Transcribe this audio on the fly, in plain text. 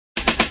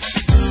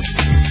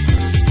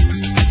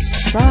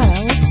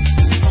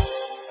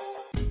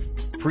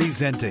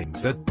Presenting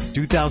the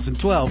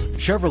 2012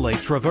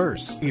 Chevrolet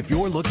Traverse. If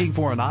you're looking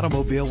for an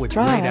automobile with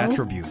great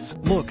attributes,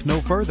 look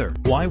no further.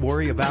 Why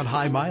worry about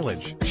high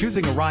mileage?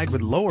 Choosing a ride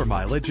with lower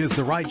mileage is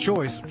the right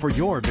choice for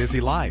your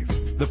busy life.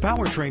 The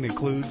powertrain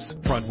includes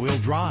front-wheel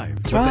drive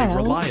with a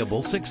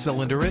reliable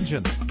 6-cylinder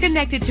engine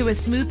connected to a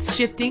smooth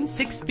shifting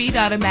 6-speed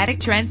automatic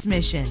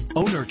transmission.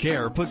 Owner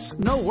care puts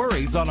no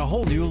worries on a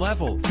whole new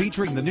level,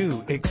 featuring the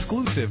new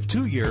exclusive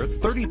 2-year,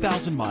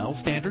 30,000-mile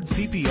standard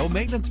CPO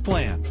maintenance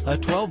plan, a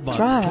 12-month,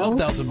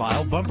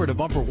 12,000-mile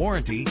bumper-to-bumper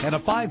warranty, and a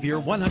 5-year,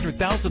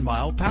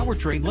 100,000-mile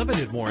powertrain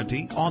limited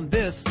warranty on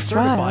this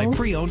certified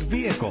pre-owned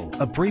vehicle.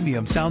 A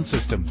premium sound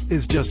system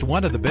is just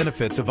one of the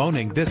benefits of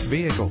owning this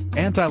vehicle.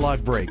 Anti-lock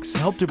brakes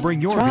help to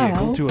bring your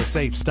vehicle to a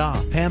safe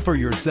stop. Pamper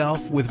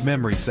yourself with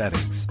memory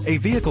settings. A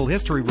vehicle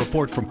history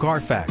report from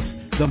Carfax,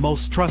 the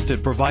most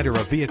trusted provider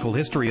of vehicle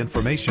history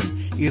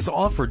information, is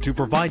offered to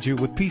provide you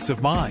with peace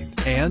of mind.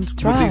 And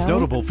with these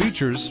notable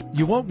features,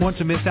 you won't want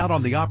to miss out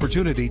on the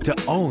opportunity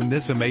to own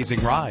this amazing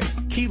ride.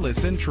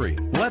 Keyless entry,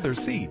 leather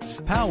seats,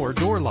 power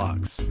door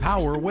locks,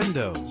 power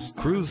windows,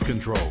 cruise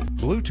control,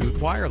 Bluetooth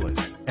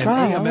wireless, and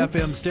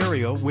AM/FM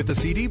stereo with a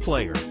CD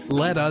player.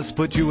 Let us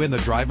put you in the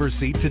driver's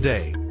seat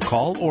today.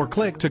 Call or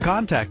click to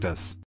contact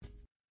us.